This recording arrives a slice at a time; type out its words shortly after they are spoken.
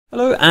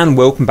Hello and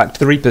welcome back to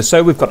the Reaper.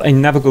 So we've got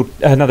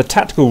another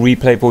tactical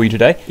replay for you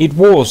today. It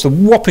was the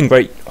whopping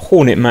great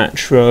Hornet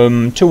match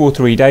from 2 or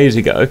 3 days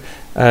ago.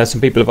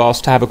 Some people have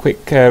asked to have a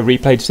quick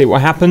replay to see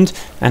what happened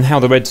and how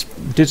the Reds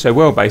did so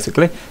well,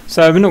 basically.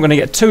 So we're not going to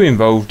get too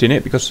involved in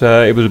it because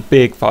it was a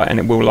big fight and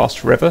it will last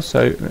forever.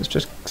 So let's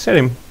just set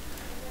him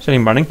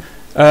running.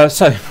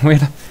 So we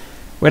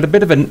had a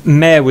bit of a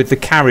mare with the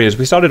carriers.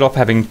 We started off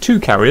having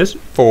 2 carriers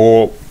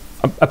for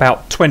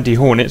about 20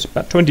 Hornets,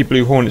 about 20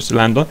 blue Hornets to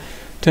land on.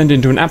 Turned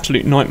into an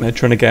absolute nightmare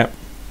trying to get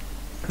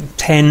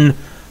 10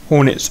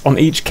 Hornets on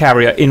each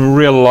carrier in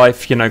real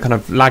life, you know, kind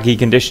of laggy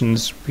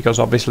conditions, because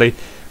obviously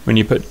when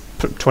you put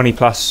 20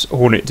 plus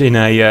Hornets in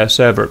a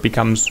server, you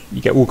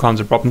get all kinds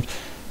of problems.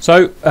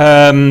 So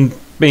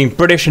being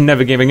British and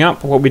never giving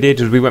up, what we did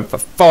is we went for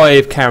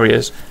 5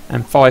 carriers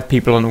and 4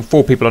 people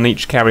on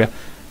each carrier,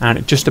 and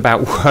it just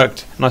about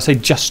worked. And I say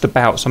just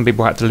about, some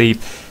people had to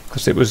leave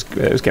because it was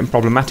getting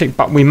problematic,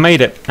 but we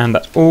made it, and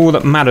that's all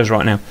that matters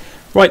right now.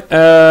 Right,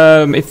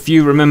 if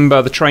you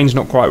remember, the train's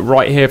not quite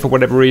right here for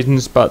whatever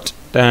reasons, but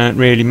don't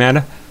really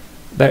matter.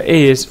 There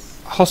is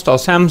a hostile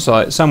SAM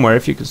site somewhere,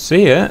 if you can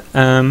see it.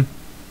 There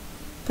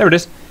it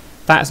is.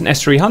 That's an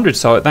S-300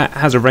 site. That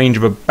has a range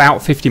of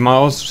about 50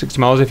 miles, 60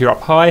 miles if you're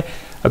up high,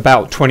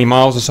 about 20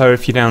 miles or so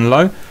if you're down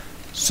low.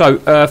 So,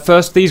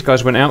 first these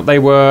guys went out.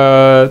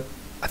 I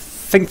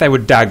think they were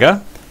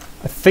Dagger.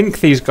 I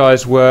think these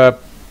guys were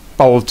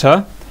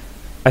Bolter.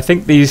 I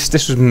think this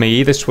was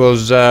me. This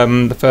was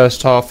the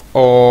first half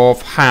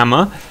of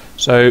Hammer.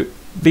 So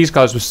these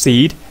guys were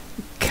Seed,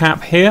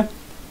 Cap here,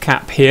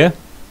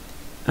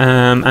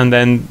 and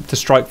then the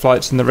Strike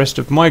Flights and the rest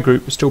of my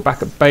group were still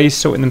back at base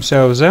sorting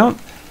themselves out.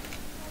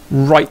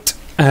 Right,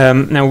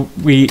 now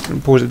we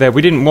pause it there.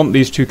 We didn't want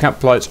these 2 Cap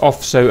Flights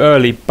off so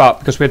early, but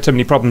because we had so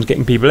many problems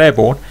getting people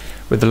airborne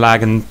with the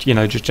lag and, you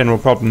know, just general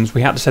problems,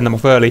 we had to send them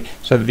off early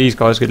so that these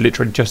guys could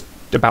literally just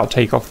about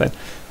take off then.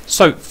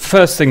 So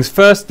first things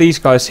first, these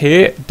guys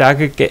here,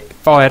 Dagger, get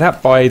fired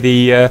up by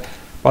the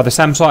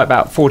SAM site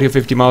about 40 or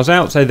 50 miles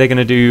out. So they're going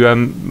to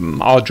do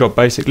our job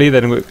basically.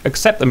 They're going to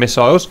accept the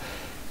missiles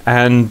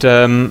and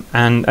burn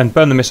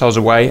the missiles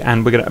away,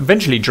 and we're going to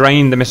eventually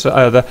drain the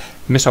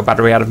missile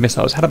battery out of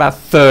missiles. Had about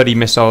 30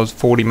 missiles,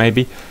 40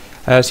 maybe.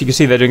 So you can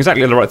see they're doing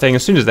exactly the right thing.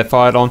 As soon as they're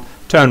fired on,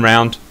 turn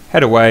round,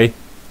 head away,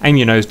 aim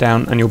your nose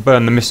down, and you'll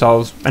burn the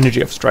missiles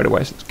energy off straight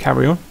away. So let's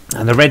carry on.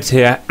 And the Reds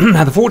here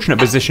have the fortunate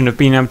position of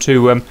being able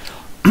to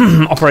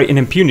operate in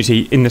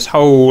impunity in this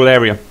whole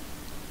area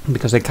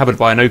because they're covered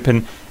by an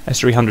open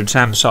S-300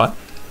 SAM site.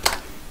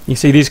 You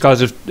see these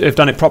guys have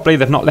done it properly.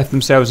 They've not left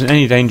themselves in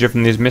any danger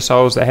from these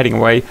missiles. They're heading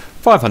away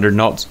 500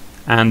 knots,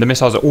 and the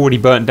missiles are already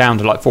burnt down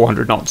to like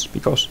 400 knots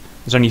because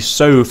there's only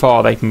so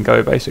far they can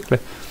go basically,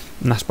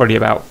 and that's probably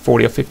about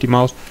 40 or 50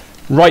 miles.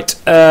 Right,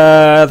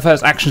 the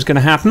first action is going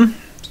to happen.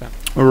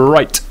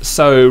 Right,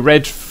 so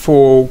red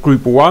for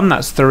group 1,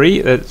 that's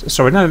 3.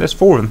 Sorry, no, there's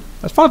 4 of them.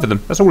 That's 5 of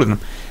them. That's all of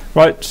them.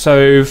 Right,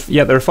 so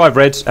yeah, there are 5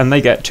 reds, and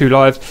they get 2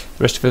 lives.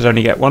 The rest of us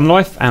only get 1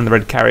 life, and the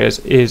red carriers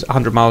is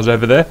 100 miles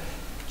over there.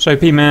 So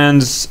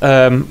P-Man's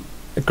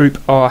group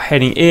are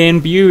heading in,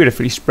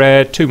 beautifully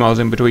spread, 2 miles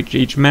in between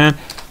each man.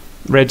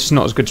 Red's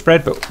not as good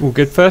spread, but all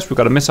good first. We've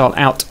got a missile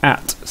out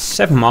at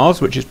 7 miles,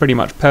 which is pretty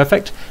much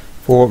perfect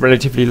for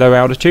relatively low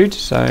altitude.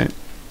 So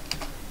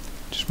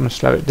just want to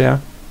slow it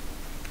down.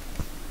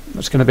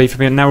 That's going to be for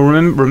me. Now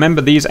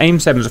remember these AIM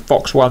 7s are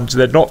Fox 1s,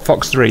 they're not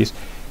Fox 3s.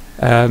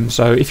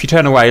 So if you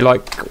turn away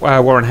like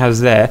Warren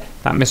has there,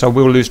 that missile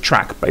will lose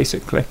track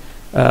basically.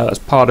 That's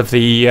part of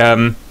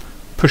the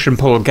push and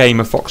pull game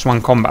of Fox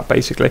 1 combat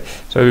basically.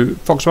 So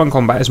Fox 1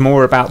 combat is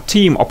more about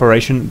team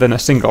operation than a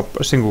single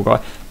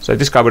guy. So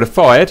this guy would have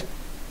fired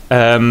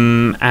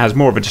as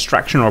more of a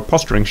distraction or a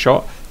posturing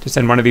shot to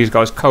send one of these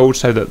guys cold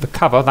so that the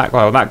cover, that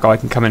guy or that guy,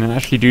 can come in and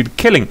actually do the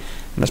killing.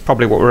 And that's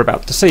probably what we're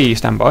about to see.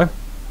 Stand by.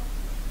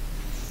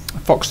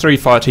 Fox 3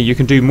 fighter, you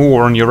can do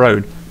more on your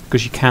own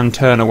because you can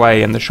turn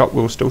away and the shot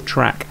will still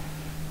track.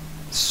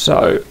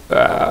 So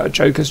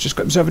Joker's just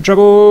got himself in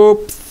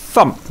trouble.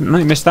 Thump! No,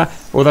 he missed that.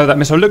 Although that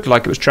missile looked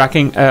like it was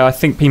tracking, I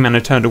think P-Man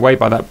had turned away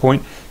by that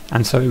point,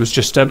 and so it was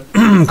just a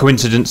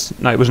coincidence.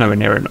 No, it was nowhere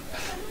near him.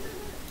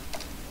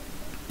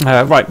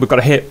 Right, we've got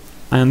a hit,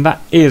 and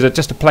that is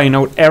just a plain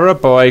old error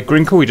by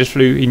Grinkle. He just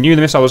flew. He knew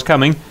the missile was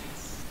coming.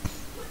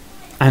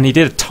 And he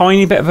did a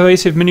tiny bit of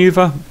evasive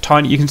manoeuvre.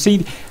 Tiny. You can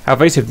see how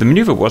evasive the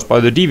manoeuvre was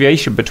by the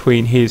deviation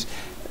between his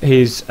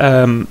if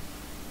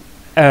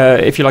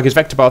you like, his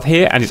vector path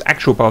here and his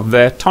actual path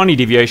there. Tiny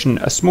deviation,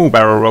 a small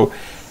barrel roll,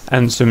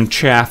 and some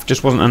chaff.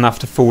 Just wasn't enough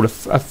to fool a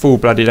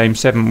full-blooded AIM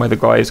 7 where the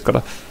guy's got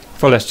a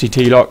full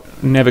STT lock.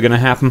 Never going to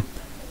happen.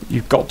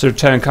 You've got to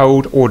turn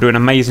cold or do an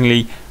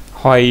amazingly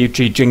high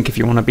G jink if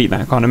you want to beat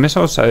that kind of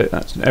missile. So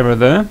that's an error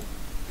there.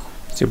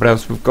 Let's see what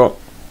else we've got.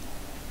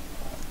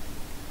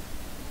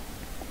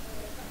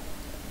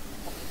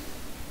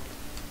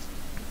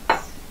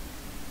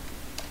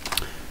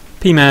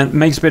 P-Man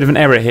makes a bit of an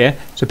error here.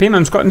 So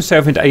P-Man's got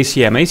himself into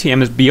ACM.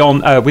 ACM is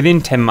beyond, within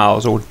 10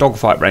 miles or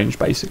dogfight range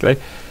basically.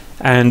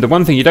 And the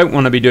one thing you don't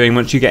want to be doing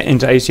once you get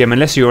into ACM,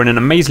 unless you're in an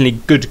amazingly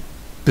good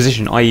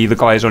position, i.e. the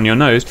guys on your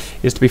nose,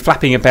 is to be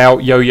flapping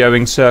about,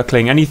 yo-yoing,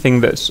 circling,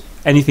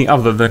 anything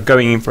other than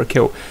going in for a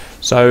kill.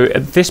 So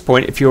at this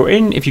point, if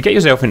you get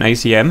yourself in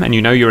ACM and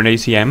you know you're in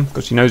ACM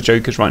because you know the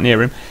Joker's right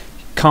near him,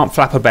 you can't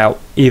flap about.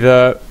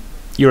 Either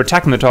you're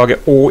attacking the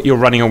target or you're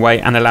running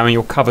away and allowing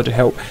your cover to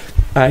help.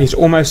 He's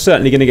almost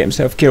certainly going to get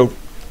himself killed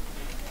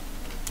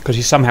because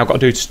he's somehow got to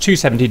do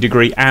 270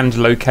 degree and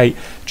locate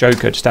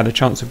Joker to stand a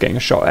chance of getting a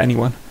shot at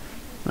anyone.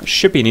 That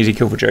should be an easy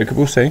kill for Joker,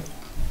 we'll see.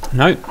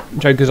 No,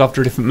 Joker's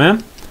after a different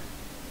man.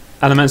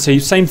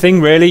 Alamancy, same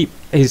thing really.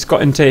 He's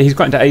got into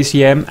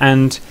ACM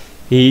and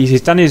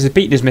he's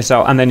beaten his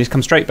missile and then he's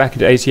come straight back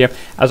into ACM.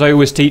 As I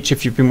always teach,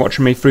 if you've been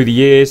watching me through the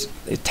years,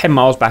 10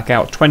 miles back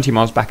out, 20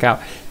 miles back out.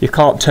 You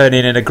can't turn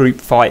in a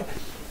group fight.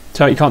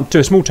 So you can't do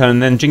a small turn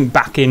and then jink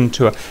back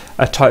into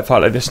a tight fight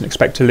like this and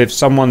expect to live.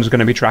 Someone's going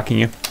to be tracking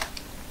you.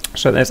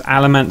 So there's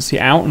Alamancy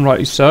out, and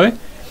rightly so.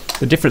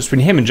 The difference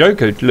between him and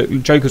Joker, look,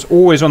 Joker's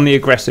always on the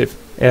aggressive.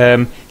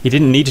 He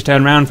didn't need to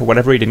turn around for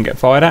whatever he didn't get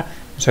fired at,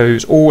 so he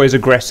was always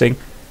aggressing,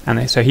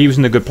 and so he was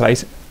in a good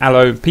place.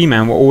 Aloe,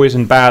 P-Man were always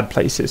in bad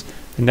places.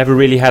 They never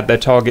really had their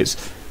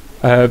targets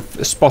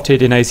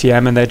spotted in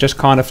ACM, and they're just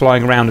kind of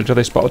flying around until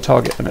they spot a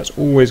target, and that's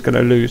always going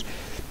to lose.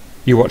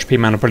 You watch,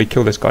 P-Man will probably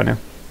kill this guy now.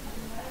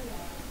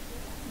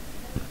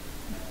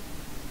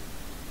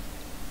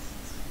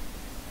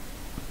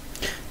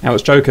 Now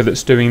it's Joker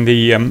that's doing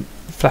the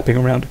flapping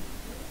around.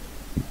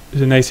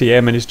 He's in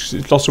ACM and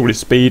he's lost all his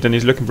speed and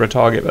he's looking for a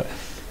target, but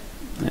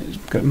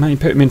it may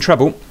put him in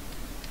trouble.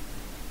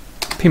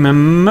 P-Man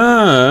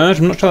merge.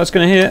 I'm not sure that's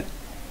going to hit.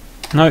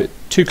 No,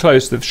 too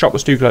close. The shot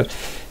was too close.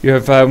 You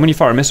have when you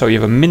fire a missile,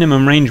 you have a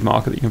minimum range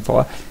marker that you can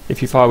fire.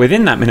 If you fire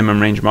within that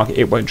minimum range marker,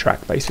 it won't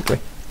track. Basically,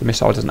 the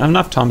missile doesn't have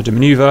enough time to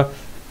maneuver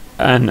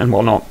and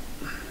whatnot.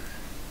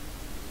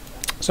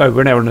 So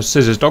we're now in a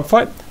scissors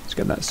dogfight. Let's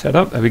get that set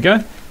up. There we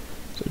go.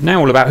 So now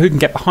all about who can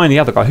get behind the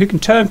other guy, who can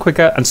turn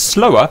quicker and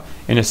slower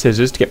in a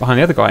scissors to get behind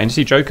the other guy. And you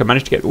see Joker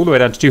managed to get all the way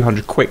down to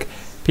 200 quick.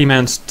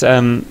 P-Man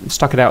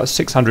stuck it out at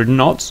 600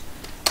 knots,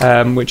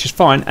 which is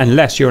fine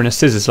unless you're in a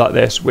scissors like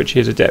this, which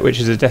is a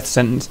death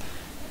sentence.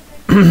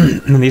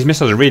 And these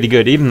missiles are really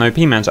good, even though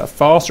P-Man's at a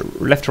fast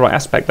left to right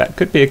aspect. That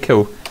could be a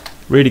kill.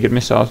 Really good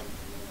missiles.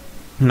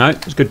 No,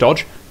 it's a good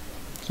dodge.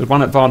 So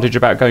one advantage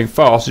about going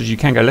fast is you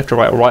can go left to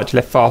right or right to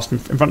left fast in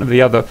front of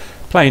the other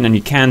plane, and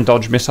you can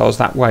dodge missiles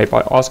that way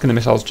by asking the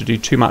missiles to do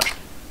too much,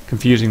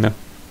 confusing them.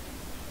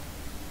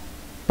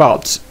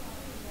 But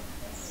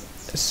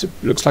it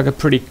looks like a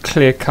pretty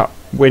clear-cut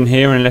win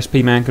here, unless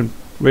P-Man can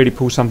really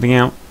pull something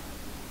out.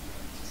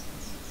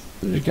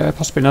 There we go,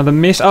 possibly another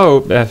miss.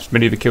 Oh, there's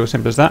maneuver kill,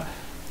 simple as that.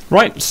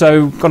 Right,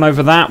 so gone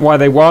over that, why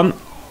they won.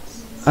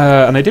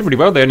 And they did really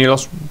well. They only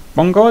lost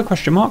one guy,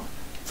 question mark.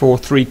 For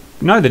 3,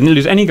 no, they didn't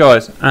lose any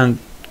guys, and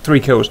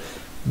 3 kills.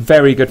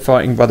 Very good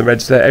fighting by the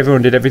Reds there.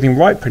 Everyone did everything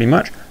right, pretty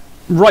much.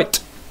 Right.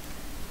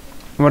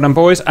 Well done,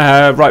 boys.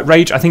 Right,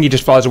 Rage, I think he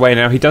just flies away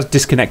now. He does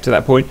disconnect at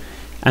that point,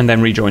 and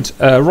then rejoins.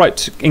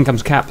 Right, in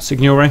comes Cap,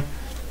 Signore.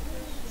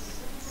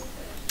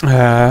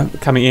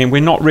 Coming in.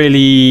 We're not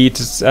really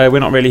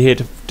here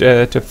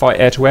to fight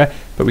air to air,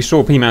 but we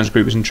saw P-Man's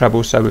group was in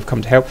trouble, so we've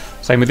come to help.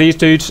 Same with these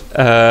dudes.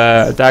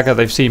 Dagger,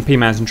 they've seen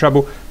P-Man's in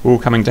trouble. We're all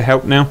coming to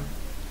help now.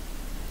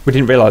 We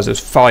didn't realise there's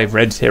 5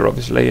 Reds here,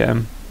 obviously. I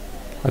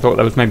thought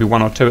there was maybe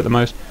 1 or 2 at the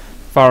most.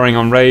 Firing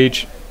on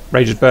Rage.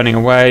 Rage is burning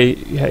away.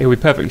 Yeah, he'll be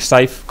perfectly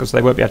safe because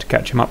they won't be able to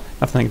catch him up.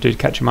 Nothing they can do to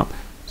catch him up.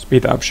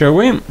 Speed that up, shall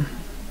we?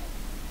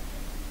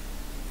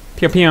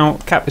 Pew pew.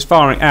 Cap is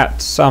firing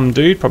at some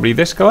dude, probably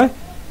this guy.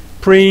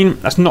 Preen,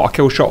 that's not a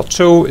kill shot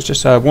at all. It's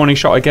just a warning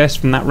shot, I guess,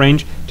 from that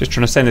range. Just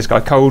trying to send this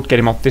guy cold, get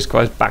him off this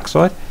guy's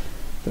backside.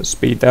 Let's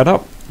speed that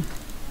up.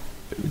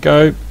 There we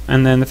go,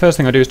 and then the first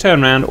thing I do is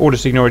turn around, order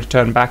Signore to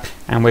turn back,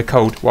 and we're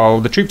cold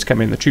while the troops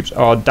come in. The troops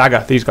are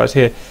Dagger, these guys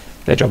here.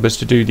 Their job is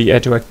to do the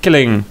air-to-air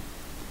killing.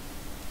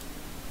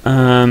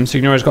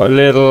 Signore's got a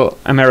little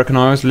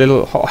Americanized, a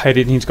little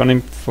hot-headed, and he's gone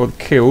in for the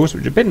kills,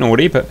 which is a bit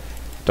naughty, but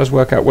does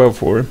work out well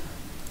for him.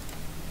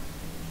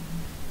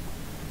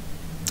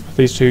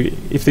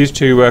 If these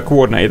two were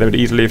coordinated, they would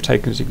easily have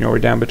taken Signore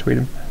down between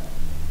them.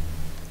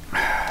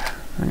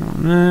 Hang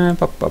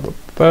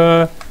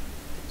on,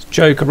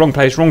 Joker, wrong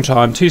place, wrong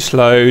time, too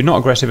slow, not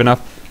aggressive enough.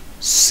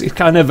 It's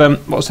kind of what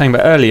I was saying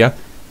about earlier.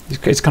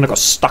 He's kind of got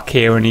stuck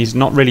here, and he's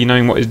not really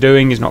knowing what he's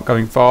doing. He's not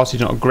going fast.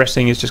 He's not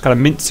aggressing. He's just kind of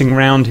mincing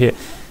around here,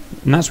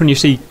 and that's when you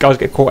see guys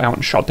get caught out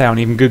and shot down,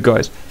 even good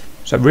guys.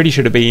 So it really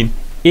should have been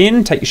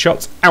in, take your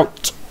shots,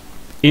 out.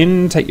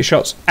 In, take your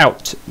shots,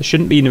 out. There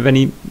shouldn't be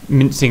any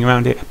mincing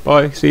around here.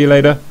 Bye. See you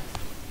later.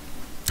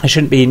 There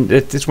shouldn't be.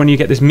 It's when you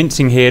get this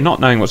mincing here, not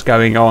knowing what's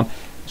going on.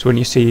 So when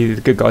you see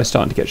the good guys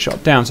starting to get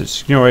shot down, so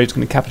Signore is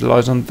going to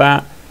capitalise on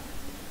that.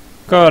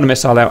 Got a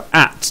missile out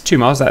at 2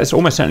 miles. That is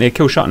almost certainly a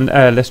kill shot,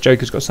 unless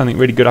Joker's got something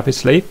really good up his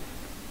sleeve.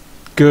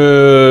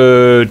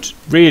 Good,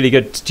 really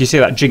good. Do you see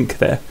that jink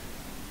there?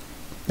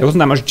 There wasn't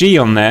that much G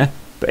on there,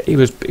 but he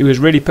was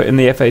really putting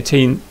the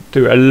F-18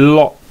 through a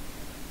lot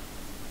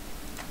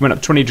went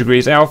up 20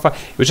 degrees alpha.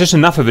 It was just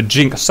enough of a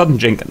jink, a sudden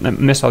jink, and the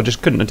missile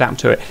just couldn't adapt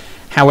to it.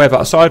 However, a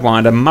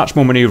sidewinder, much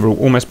more manoeuvrable,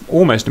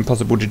 almost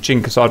impossible to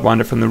jink a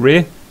sidewinder from the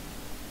rear.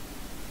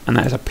 And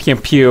that is a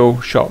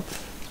pure shot.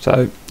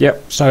 So,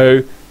 yep,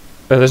 so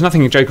there's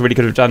nothing a Joker really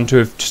could have done to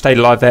have stayed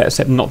alive there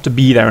except not to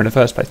be there in the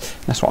first place.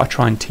 That's what I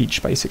try and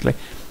teach, basically,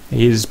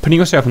 is putting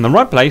yourself in the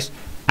right place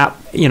at,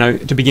 you know,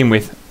 to begin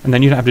with, and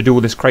then you don't have to do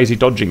all this crazy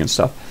dodging and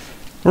stuff.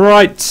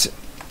 Right,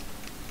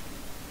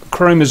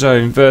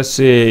 Chromosome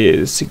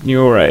versus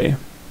Signore.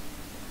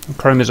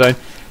 Chromosome.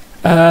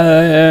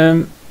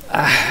 I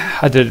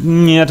don't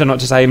know what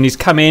to say. I mean, he's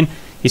come in,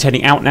 he's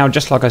heading out now,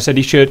 just like I said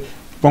he should.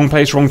 Wrong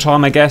place, wrong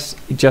time, I guess.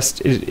 He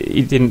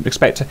didn't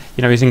expect to,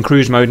 you know, he's in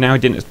cruise mode now. He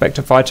didn't expect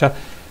a fighter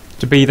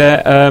to be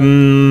there.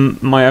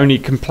 My only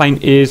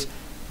complaint is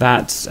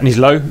that, and he's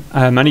low,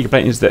 my only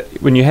complaint is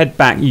that when you head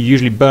back, you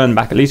usually burn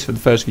back, at least for the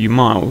first few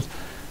miles,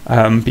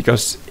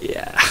 because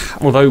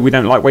although we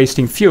don't like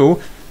wasting fuel,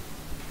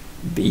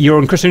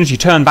 as soon as you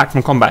turn back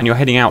from combat and you're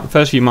heading out, the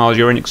first few miles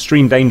you're in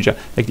extreme danger.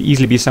 There could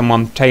easily be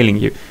someone tailing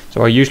you.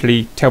 So I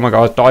usually tell my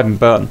guys, dive and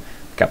burn.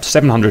 Get up to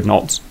 700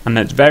 knots, and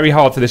it's very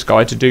hard for this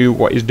guy to do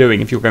what he's doing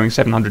if you're going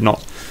 700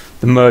 knots.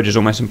 The merge is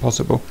almost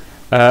impossible.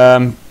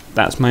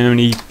 That's my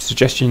only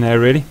suggestion there,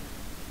 really.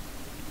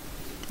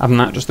 Other than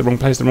that, just the wrong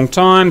place, the wrong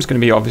time. It's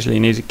going to be obviously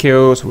an easy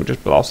kill, so we'll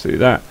just blast through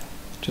that.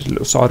 Just a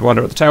little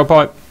sidewinder at the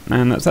tailpipe,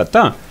 and that's that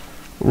done.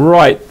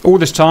 Right, all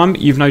this time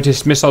you've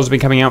noticed missiles have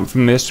been coming out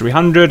from the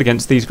S-300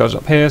 against these guys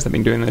up here, so they've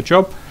been doing their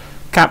job.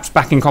 Cap's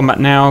back in combat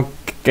now,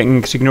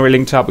 getting Signore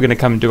linked up. We're going to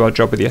come and do our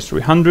job with the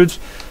S-300s.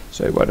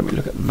 So why don't we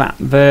look at that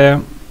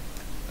there.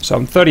 So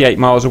I'm 38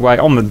 miles away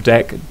on the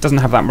deck. It doesn't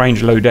have that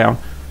range low down.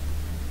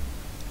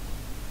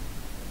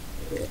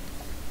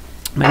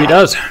 Maybe it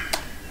does.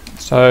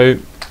 So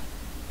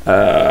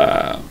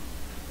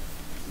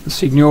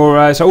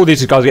Signore, so all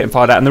these guys are getting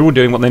fired at, and they're all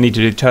doing what they need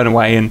to do, turn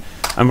away and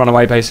run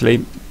away,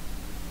 basically.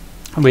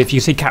 If you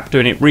see Cap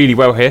doing it really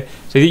well here,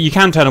 so you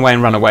can turn away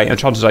and run away, and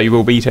chances are you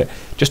will beat it.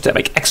 Just to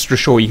make extra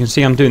sure, you can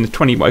see I'm doing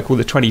the what I call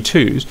the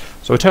 22s.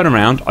 So I turn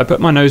around, I put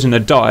my nose in a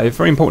dive.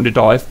 Very important to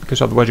dive,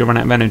 because otherwise you'll run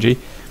out of energy.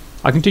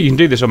 You can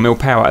do this on mil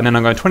power, and then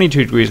I'm going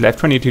 22 degrees left,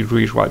 22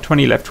 degrees right,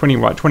 20 left, 20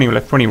 right, 20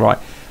 left, 20 right,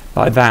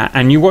 like that.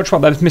 And you watch what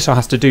that missile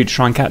has to do to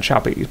try and catch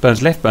up. It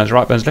burns left, burns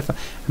right, burns left, and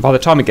by the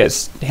time it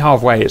gets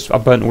halfway,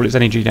 I've burnt all its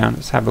energy down.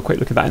 Let's have a quick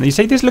look at that. And you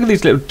see this? Look at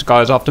these little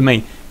guys after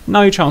me.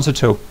 No chance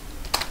at all.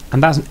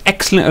 And that's an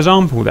excellent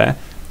example there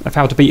of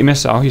how to beat a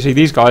missile. You see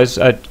these guys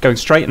are going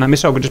straight, and that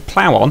missile can just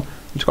plough on.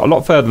 It's got a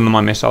lot further than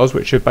my missiles,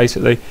 which have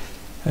basically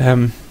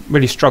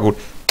really struggled.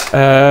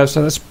 So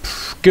that's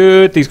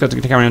good. These guys are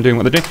going to carry on doing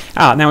what they're doing.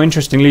 Now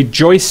interestingly,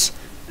 Joyce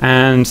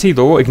and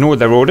Seedor ignored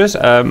their orders,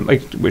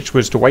 which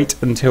was to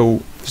wait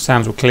until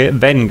SAMs were clear,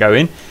 then go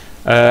in.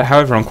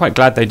 However, I'm quite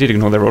glad they did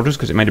ignore their orders,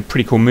 because it made a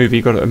pretty cool movie.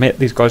 You've got to admit,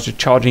 these guys are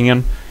charging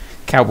in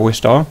cowboy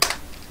style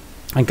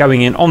and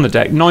going in on the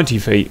deck 90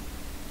 feet.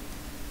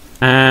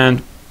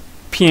 And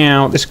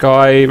pew, this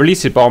guy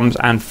released his bombs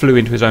and flew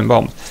into his own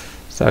bombs.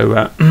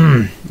 So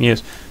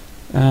yes,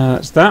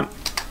 that's that.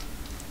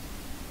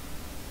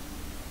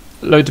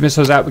 Loads of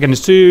missiles out. We're getting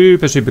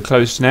super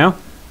close now.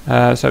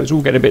 So it's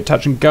all getting a bit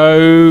touch and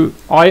go.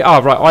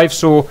 I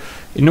saw,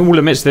 in all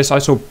amidst this, I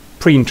saw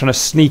Preen trying to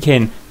sneak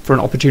in for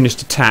an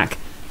opportunist attack,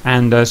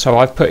 and so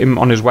I've put him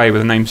on his way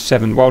with a name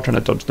 7 while trying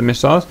to dodge the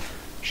missiles.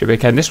 Should be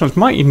okay. And this one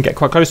might even get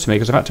quite close to me,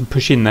 because I've had to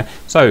push in there.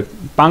 So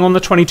bang on the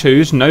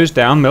 22s, nose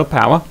down, mil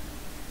power.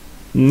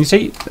 And you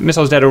see, the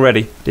missile's dead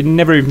already.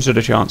 Never even stood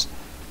a chance.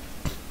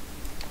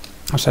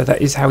 So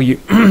that is how you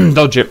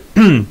dodge it.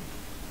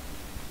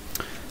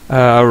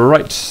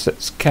 Right,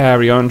 let's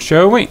carry on,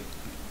 shall we?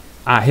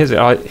 Here's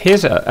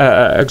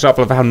an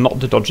example of how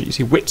not to dodge it. You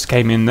see, Wits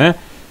came in there,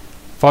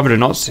 500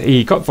 knots.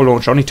 He got full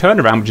launch on. He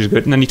turned around, which is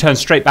good, and then he turned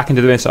straight back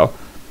into the missile.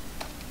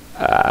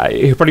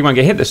 He probably won't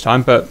get hit this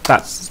time, but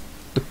that's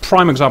the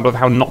prime example of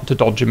how not to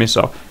dodge a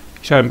missile.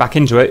 You turn back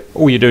into it,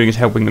 all you're doing is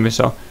helping the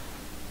missile.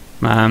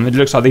 It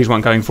looks like these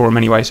weren't going for him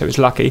anyway, so it's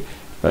lucky,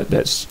 but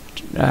that's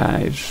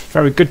it's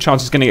very good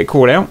chance it's going to get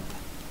caught out.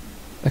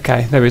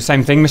 Okay, there was the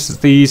same thing. Misses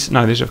these.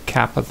 No, these are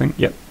Cap, I think.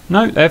 Yep.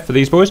 No, they're for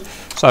these boys.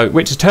 So,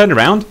 Witch has turned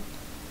around,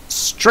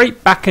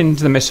 straight back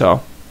into the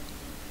missile.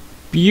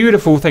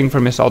 Beautiful thing for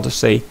a missile to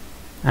see.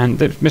 And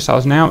the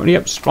missile's now,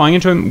 yep, flying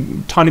into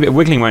him. Tiny bit of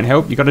wiggling won't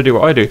help. You've got to do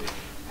what I do.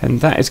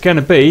 And that is going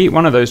to be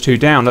one of those two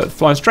down that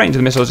flies straight into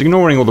the missiles,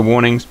 ignoring all the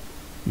warnings.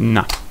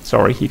 Nah,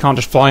 sorry. You can't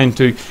just fly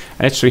into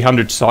an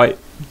S-300 site,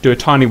 do a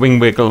tiny wing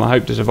wiggle and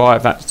hope to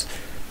survive. That's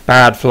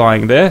bad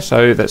flying there.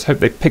 So let's hope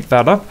they pick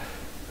that up.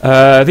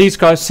 These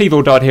guys,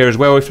 Seedor died here as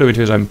well. He flew into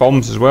his own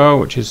bombs as well,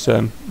 which is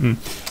a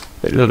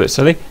little bit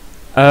silly.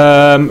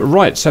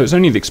 Right, so it's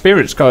only the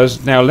experienced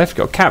guys now left.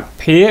 Got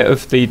Cap here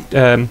of the,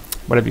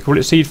 whatever you call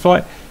it, Seed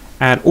Flight.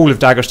 And all of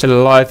Dagger still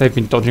alive. They've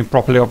been dodging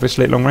properly,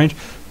 obviously, at long range.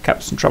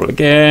 Cap's in trouble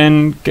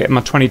again. Getting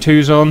my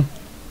 22s on.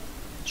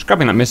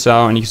 Scrubbing that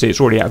missile, and you can see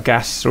it's already out of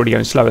gas. It's already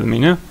going slower than me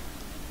now.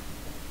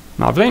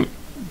 Lovely.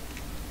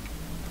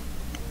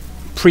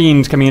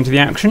 Preen's coming into the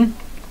action.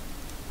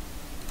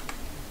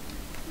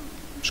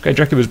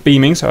 Skydrecker was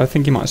beaming, so I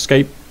think he might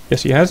escape.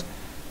 Yes, he has.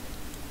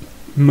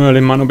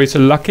 Merlin might not be so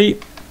lucky.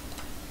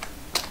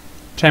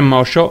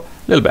 10-mile shot. A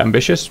little bit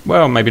ambitious.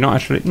 Well, maybe not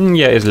actually.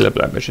 Yeah, it is a little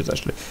bit ambitious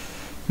actually.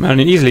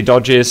 Merlin easily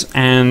dodges,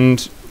 and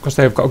of course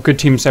they've got a good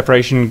team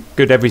separation,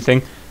 good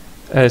everything.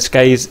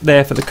 Skay's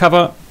there for the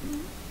cover.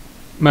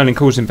 Merlin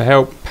calls in for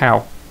help.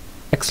 Pow.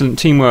 Excellent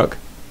teamwork.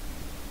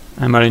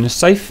 And Merlin is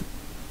safe,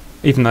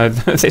 even though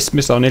this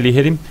missile nearly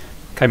hit him.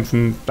 Came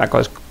from that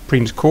guy's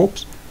Preem's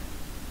corpse.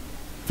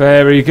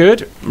 Very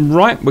good.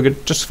 Right, we're going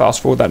to just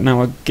fast forward that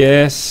now, I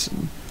guess.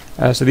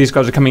 So these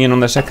guys are coming in on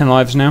their second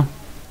lives now.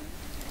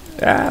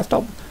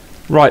 Stop.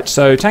 Right,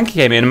 so Tanky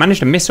came in and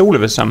managed to miss all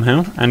of us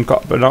somehow and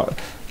got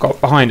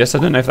behind us. I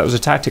don't know if that was a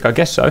tactic, I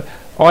guess so.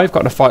 I've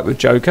got a fight with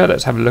Joker.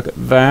 Let's have a look at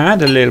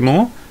that a little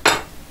more.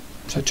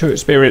 So 2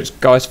 experienced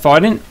guys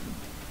fighting.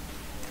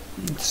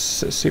 Let's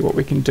see what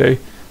we can do.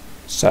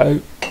 So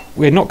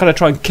we're not going to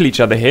try and kill each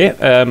other here.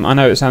 I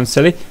know it sounds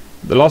silly.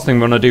 The last thing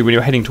we want to do when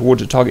you're heading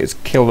towards a target is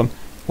kill them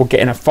or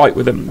get in a fight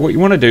with them. What you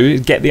want to do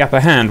is get the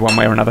upper hand one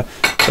way or another.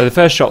 So the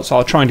first shots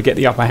are trying to get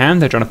the upper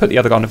hand. They're trying to put the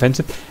other guy on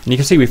defensive. And you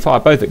can see we fire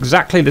both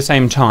exactly the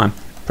same time.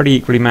 Pretty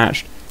equally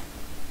matched.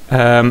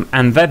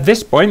 And at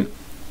this point,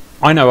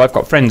 I know I've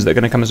got friends that are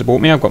going to come and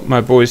support me. I've got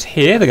my boys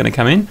here. They're going to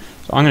come in.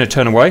 So I'm going to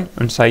turn away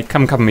and say,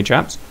 come cover me,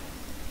 chaps.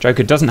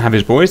 Joker doesn't have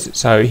his boys,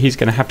 so he's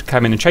going to have to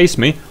come in and chase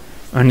me.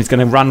 And he's going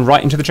to run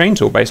right into the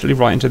chainsaw, basically,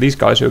 right into these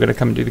guys who are going to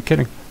come and do the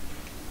killing.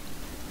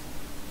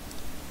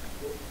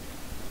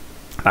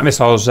 That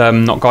missile's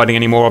not guiding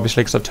anymore,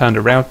 obviously, because I've turned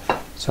around.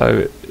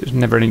 So it's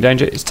never any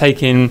danger. It's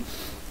taking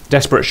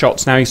desperate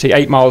shots now. You see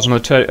 8 miles on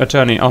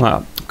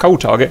a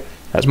cold target.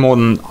 That's more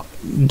than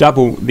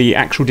double the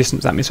actual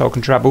distance that missile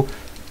can travel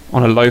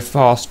on a low,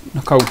 fast,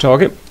 cold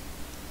target.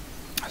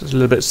 So it's a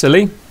little bit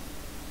silly.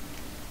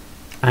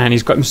 And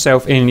he's got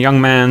himself in young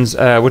man's,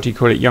 what do you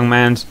call it, young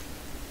man's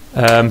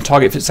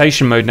target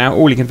fixation mode now.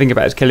 All he can think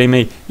about is killing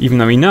me, even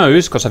though he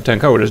knows, because I've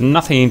turned cold, there's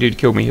nothing he can do to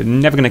kill me. He's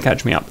never going to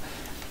catch me up.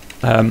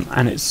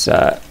 And it's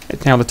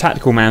now the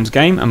tactical man's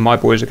game, and my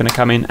boys are going to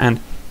come in and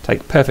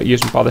take perfect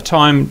use. And by the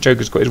time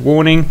Joker's got his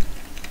warning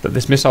that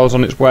this missile's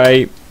on its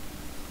way,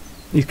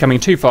 he's coming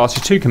too fast,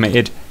 he's too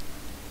committed,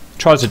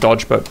 tries to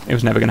dodge, but it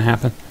was never going to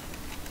happen.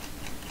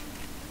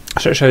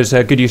 So it shows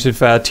good use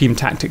of team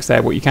tactics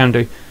there, what you can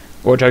do.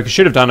 What Joker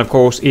should have done, of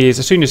course, is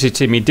as soon as he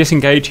see me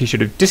disengage, he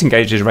should have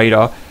disengaged his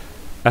radar,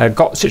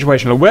 got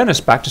situational awareness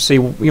back to see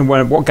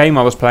what game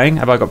I was playing,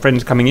 have I got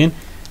friends coming in,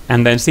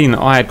 and then seeing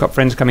that I had got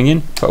friends coming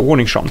in, put a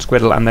warning shot on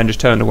Squiddle, and then just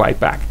turned away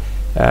back.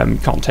 You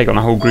can't take on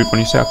a whole group on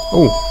yourself.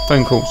 Oh,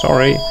 phone call,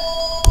 sorry.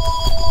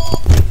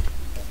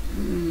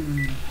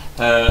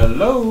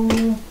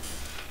 Hello?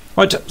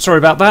 Right, sorry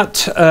about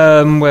that.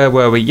 Where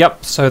were we?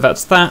 Yep, so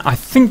that's that. I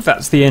think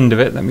that's the end of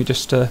it. Let me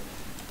just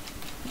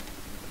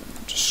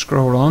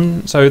scroll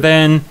on. So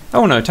then,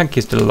 oh no,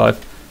 Tanky's still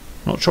alive.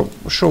 Not sure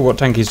what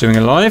Tanky's doing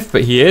alive,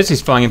 but he is.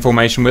 He's flying in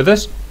formation with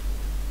us.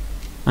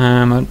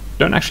 I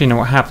don't actually know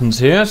what happens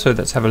here, so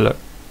let's have a look.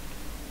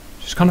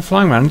 Just kind of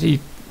flying around. He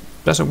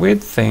does a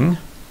weird thing.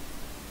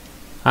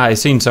 Ah,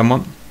 he's seen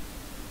someone.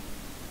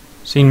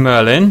 Seen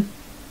Merlin.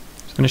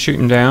 He's going to shoot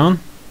him down.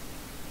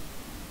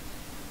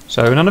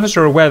 So none of us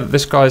are aware that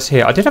this guy's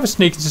here. I did have a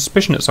sneaking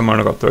suspicion that someone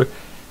I got through,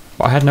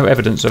 but I had no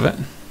evidence of it.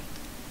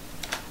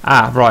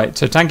 Ah, right.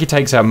 So Tanky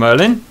takes out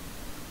Merlin.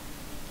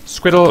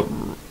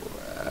 Squiddle,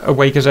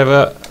 awake as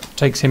ever,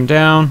 takes him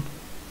down.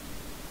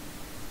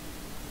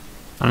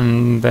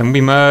 And then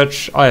we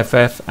merge,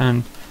 IFF,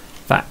 and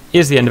that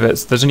is the end of it.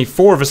 So there's only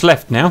 4 of us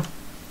left now.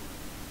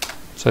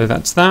 So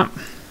that's that.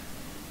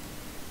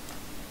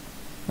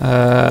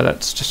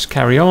 Let's just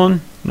carry on.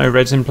 No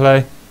reds in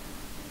play.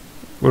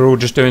 We're all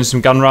just doing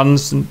some gun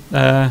runs. And,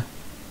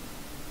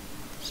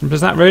 simple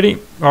as that, really.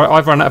 Alright,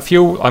 I've run out of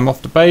fuel. I'm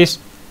off to base.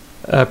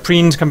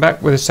 Preen's come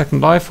back with a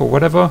second life or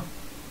whatever.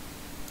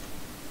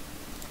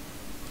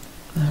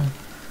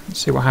 Let's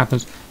see what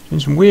happens. Doing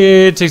some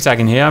weird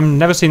zigzagging here. I've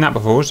never seen that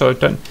before, so I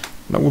don't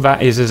know. All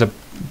that is a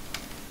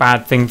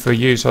bad thing for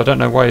you, so I don't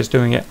know why he's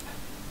doing it.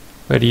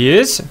 But he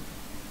is.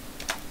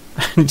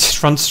 And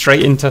just runs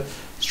straight into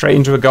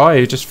a guy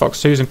who just fox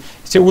 2s him.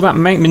 See all that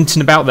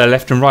minting about there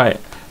left and right.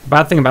 The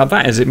bad thing about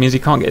that is it means he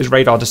can't get his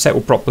radar to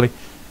settle properly.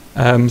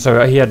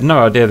 So he had no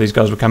idea these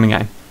guys were coming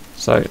at him.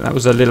 So that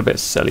was a little bit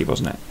silly,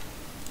 wasn't it?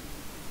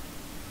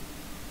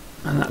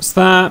 And that's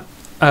that.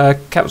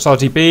 Caps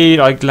RTB.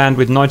 I land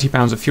with 90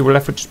 pounds of fuel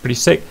left, which is pretty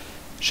sick.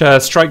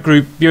 Strike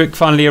Group Buick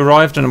finally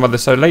arrived. I don't know why they're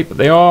so late, but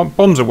they are.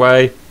 Bombs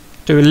away.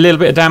 Do a little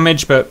bit of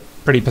damage, but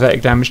pretty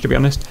pathetic damage, to be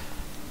honest.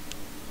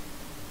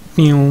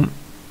 And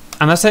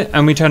that's it.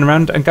 And we turn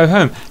around and go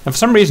home. Now, for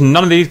some reason,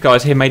 none of these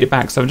guys here made it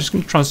back, so I'm just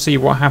going to try and see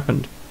what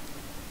happened.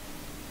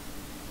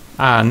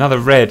 Ah, another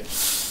red.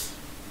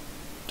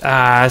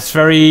 It's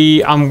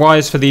very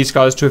unwise for these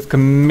guys to have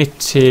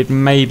committed,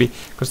 maybe,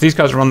 because these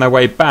guys are on their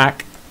way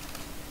back.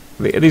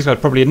 These guys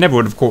probably never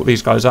would have caught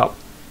these guys up.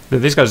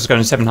 These guys are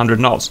going 700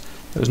 knots.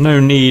 There was no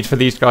need for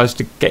these guys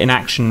to get in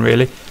action,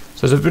 really.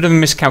 So there's a bit of a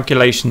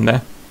miscalculation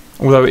there.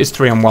 Although it is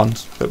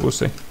 3-on-1s, but we'll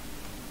see.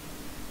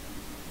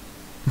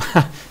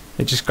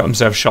 He just got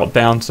himself shot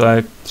down, so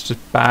it's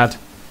just bad.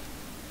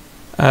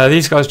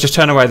 These guys just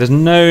turn away. There's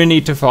no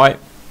need to fight.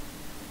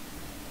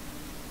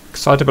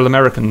 Excitable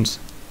Americans.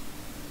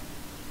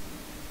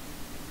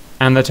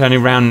 And they're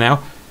turning around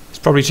now. It's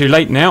probably too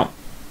late now.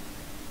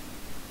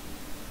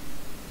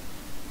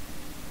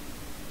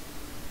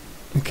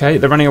 Okay,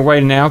 they're running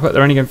away now, but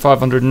they're only going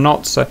 500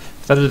 knots, so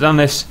if they'd have done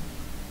this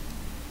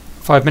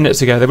 5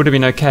 minutes ago, they would have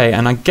been okay.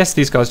 And I guess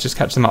these guys just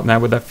catch them up now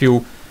with their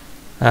fuel,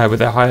 with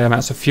their high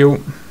amounts of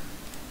fuel.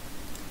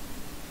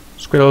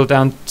 Squirrel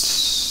down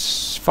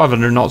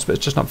 500 knots, but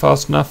it's just not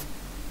fast enough.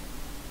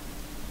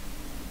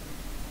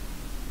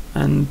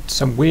 And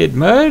some weird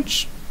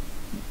merge.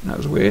 That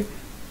was weird.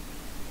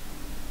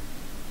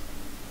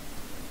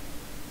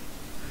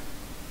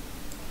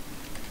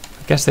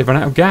 I guess they've run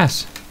out of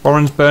gas.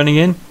 Warren's burning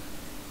in.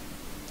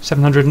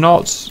 700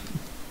 knots.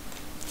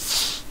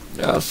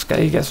 Oh,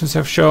 Skye gets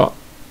himself shot.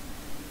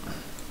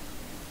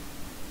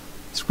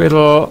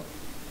 Squiddle.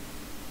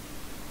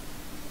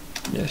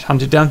 Yes,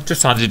 hunted down.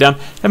 Just hunted down.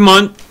 Never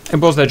mind. It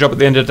was their job at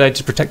the end of the day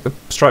to protect the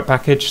strike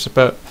package,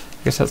 but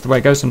I guess that's the way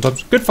it goes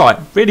sometimes. Good fight.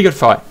 Really good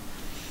fight.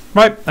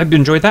 Right, I hope you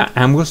enjoyed that,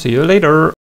 and we'll see you later.